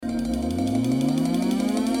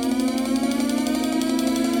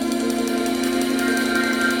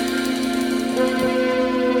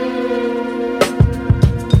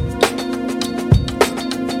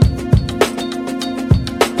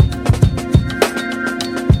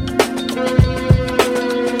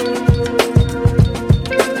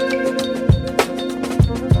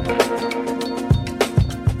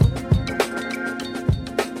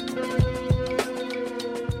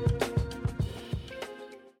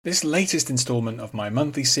This latest instalment of my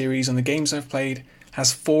monthly series on the games I've played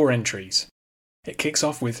has 4 entries. It kicks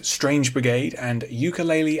off with Strange Brigade and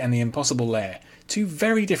Yooka-Laylee and the Impossible Lair, 2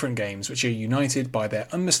 very different games which are united by their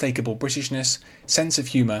unmistakable Britishness, sense of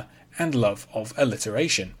humour and love of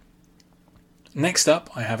alliteration. Next up,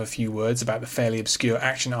 I have a few words about the fairly obscure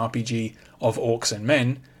action RPG of Orcs and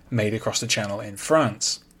Men, made across the channel in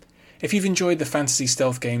France. If you've enjoyed the fantasy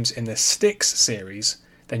stealth games in the Styx series,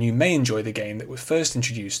 then you may enjoy the game that was first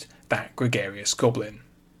introduced, That Gregarious Goblin.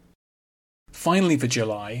 Finally for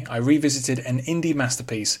July, I revisited an indie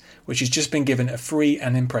masterpiece which has just been given a free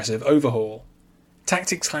and impressive overhaul.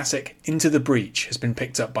 Tactics classic Into the Breach has been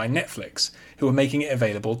picked up by Netflix, who are making it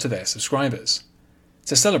available to their subscribers.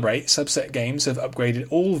 To celebrate, Subset Games have upgraded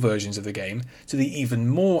all versions of the game to the even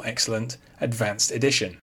more excellent Advanced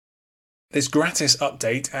Edition. This gratis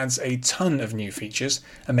update adds a ton of new features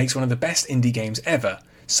and makes one of the best indie games ever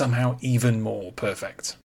somehow even more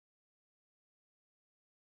perfect.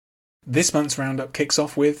 This month's roundup kicks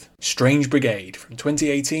off with Strange Brigade from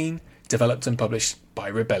 2018, developed and published by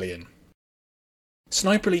Rebellion.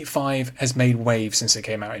 Sniper Elite 5 has made waves since it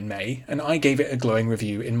came out in May, and I gave it a glowing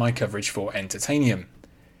review in my coverage for Entertainium.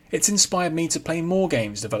 It's inspired me to play more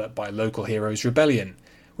games developed by local heroes Rebellion,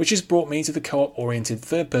 which has brought me to the co-op-oriented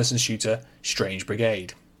third-person shooter Strange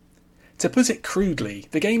Brigade. To put it crudely,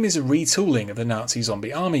 the game is a retooling of the Nazi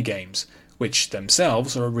Zombie Army games, which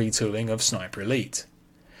themselves are a retooling of Sniper Elite.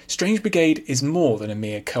 Strange Brigade is more than a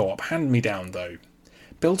mere co-op hand-me-down though.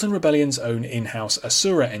 Built on Rebellion's own in-house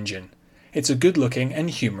Asura engine, it's a good-looking and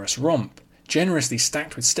humorous romp, generously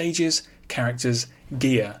stacked with stages, characters,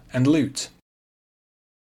 gear and loot.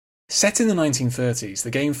 Set in the 1930s,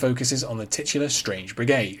 the game focuses on the titular Strange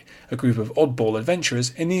Brigade, a group of oddball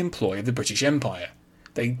adventurers in the employ of the British Empire.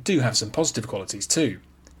 They do have some positive qualities too.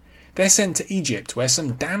 They're sent to Egypt, where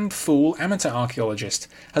some damned fool amateur archaeologist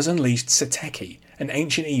has unleashed Seteki, an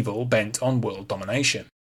ancient evil bent on world domination.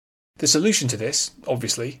 The solution to this,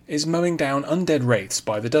 obviously, is mowing down undead wraiths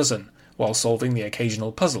by the dozen, while solving the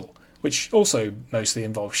occasional puzzle, which also mostly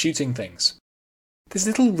involves shooting things. There's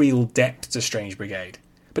little real depth to Strange Brigade,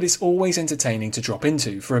 but it's always entertaining to drop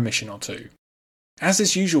into for a mission or two. As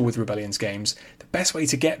is usual with Rebellion's games, the best way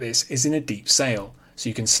to get this is in a deep sale, so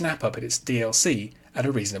you can snap up at its DLC at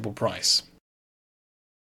a reasonable price.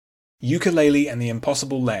 Yooka-Laylee and the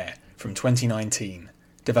Impossible Lair from 2019,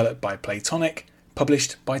 developed by Playtonic,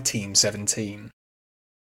 published by Team 17.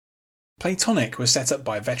 Playtonic was set up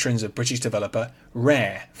by veterans of British developer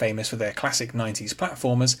Rare, famous for their classic 90s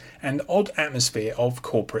platformers and odd atmosphere of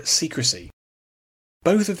corporate secrecy.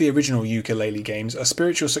 Both of the original Yooka-Laylee games are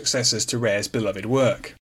spiritual successors to Rare's beloved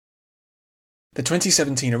work. The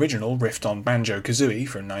 2017 original riffed on Banjo-Kazooie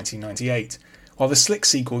from 1998, while the slick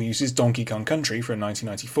sequel uses Donkey Kong Country from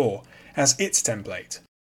 1994 as its template.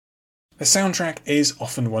 The soundtrack is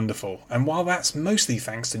often wonderful, and while that's mostly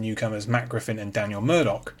thanks to newcomers Matt Griffin and Daniel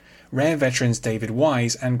Murdoch, Rare veterans David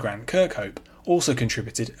Wise and Grant Kirkhope also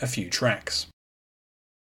contributed a few tracks.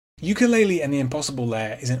 Yooka-Laylee and the Impossible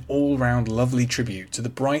Lair is an all-round lovely tribute to the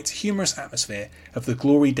bright, humorous atmosphere of the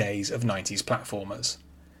glory days of 90s platformers.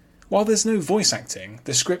 While there's no voice acting,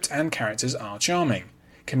 the script and characters are charming.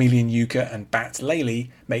 Chameleon Yooka and Bat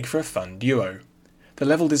Laylee make for a fun duo. The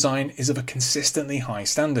level design is of a consistently high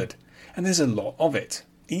standard, and there's a lot of it.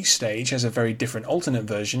 Each stage has a very different alternate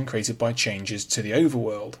version created by changes to the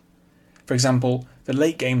overworld. For example, the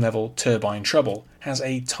late game level Turbine Trouble has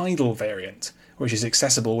a tidal variant, which is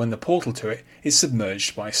accessible when the portal to it is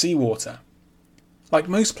submerged by seawater. Like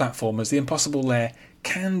most platformers, the Impossible Lair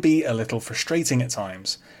can be a little frustrating at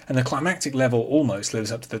times, and the climactic level almost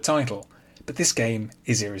lives up to the title, but this game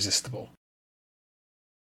is irresistible.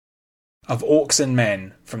 Of Orcs and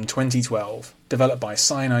Men from 2012, developed by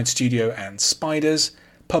Cyanide Studio and Spiders,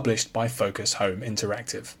 published by Focus Home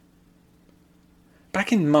Interactive.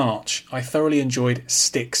 Back in March, I thoroughly enjoyed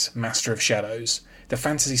Styx Master of Shadows, the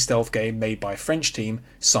fantasy stealth game made by French team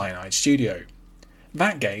Cyanide Studio.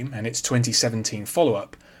 That game, and its 2017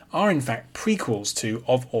 follow-up, are in fact prequels to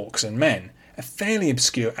Of Orcs and Men, a fairly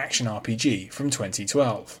obscure action RPG from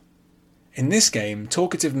 2012. In this game,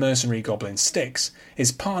 talkative mercenary goblin Styx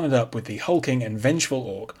is partnered up with the hulking and vengeful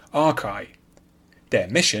orc Arkai. Their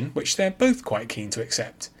mission, which they're both quite keen to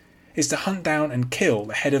accept, is to hunt down and kill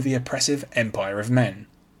the head of the oppressive Empire of Men.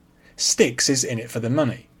 Styx is in it for the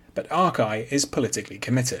money, but Arkai is politically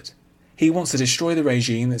committed. He wants to destroy the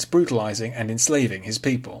regime that's brutalising and enslaving his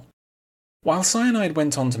people. While Cyanide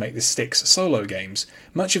went on to make the Styx solo games,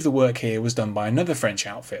 much of the work here was done by another French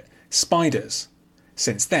outfit, Spiders.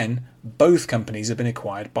 Since then, both companies have been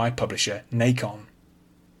acquired by publisher Nacon.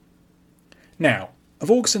 Now, Of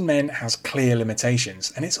Orcs and Men has clear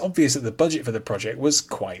limitations, and it's obvious that the budget for the project was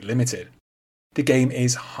quite limited. The game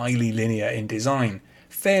is highly linear in design,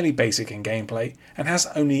 fairly basic in gameplay, and has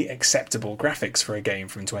only acceptable graphics for a game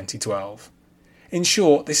from 2012. In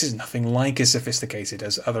short, this is nothing like as sophisticated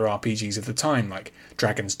as other RPGs of the time like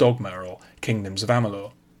Dragon's Dogma or Kingdoms of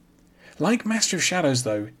Amalur. Like Master of Shadows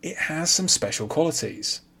though, it has some special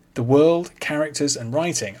qualities. The world, characters and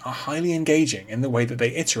writing are highly engaging in the way that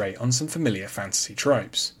they iterate on some familiar fantasy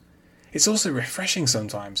tropes. It's also refreshing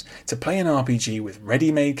sometimes to play an RPG with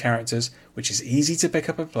ready-made characters which is easy to pick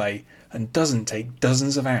up and play and doesn't take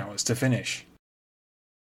dozens of hours to finish.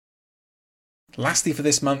 Lastly for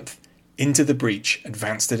this month, Into the Breach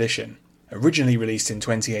Advanced Edition, originally released in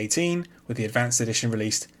 2018 with the Advanced Edition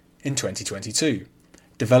released in 2022,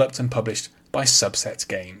 developed and published by Subset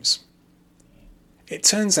Games. It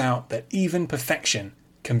turns out that even perfection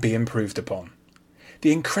can be improved upon.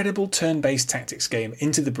 The incredible turn-based tactics game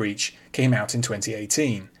Into the Breach came out in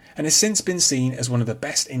 2018 and has since been seen as one of the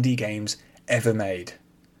best indie games ever made.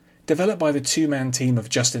 Developed by the two-man team of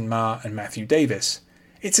Justin Marr and Matthew Davis,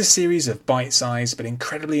 it's a series of bite-sized but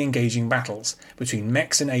incredibly engaging battles between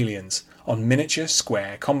mechs and aliens on miniature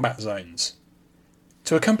square combat zones.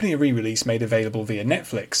 To accompany a re-release made available via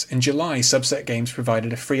Netflix, in July Subset Games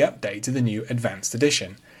provided a free update to the new Advanced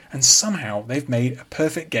Edition, and somehow they've made a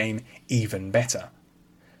perfect game even better.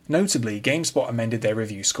 Notably, GameSpot amended their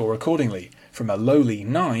review score accordingly, from a lowly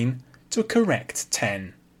 9 to a correct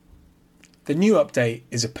 10. The new update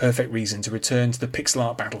is a perfect reason to return to the pixel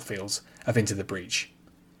art battlefields of Into the Breach.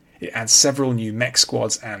 It adds several new mech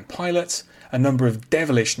squads and pilots, a number of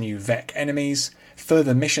devilish new Vek enemies,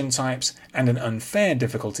 further mission types, and an unfair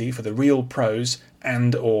difficulty for the real pros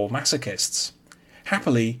and or masochists.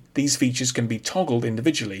 Happily, these features can be toggled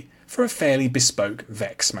individually for a fairly bespoke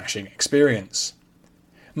Vek smashing experience.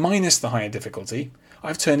 Minus the higher difficulty,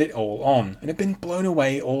 I've turned it all on and have been blown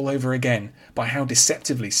away all over again by how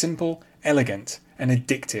deceptively simple, elegant, and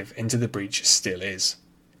addictive Into the Breach still is.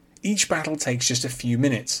 Each battle takes just a few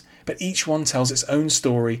minutes, but each one tells its own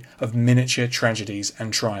story of miniature tragedies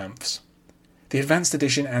and triumphs. The Advanced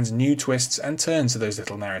Edition adds new twists and turns to those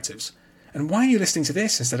little narratives. And why are you listening to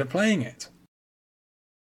this instead of playing it?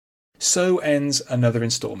 So ends another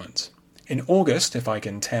instalment. In August, if I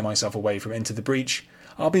can tear myself away from Into the Breach,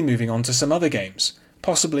 I'll be moving on to some other games,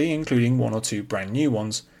 possibly including one or two brand new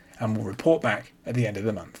ones, and will report back at the end of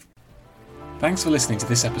the month. Thanks for listening to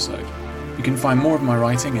this episode. You can find more of my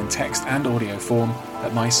writing in text and audio form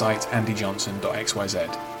at my site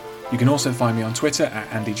andyjohnson.xyz. You can also find me on Twitter at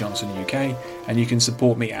AndyJohnsonUK, and you can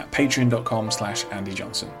support me at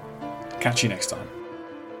patreon.com/AndyJohnson. Catch you next time.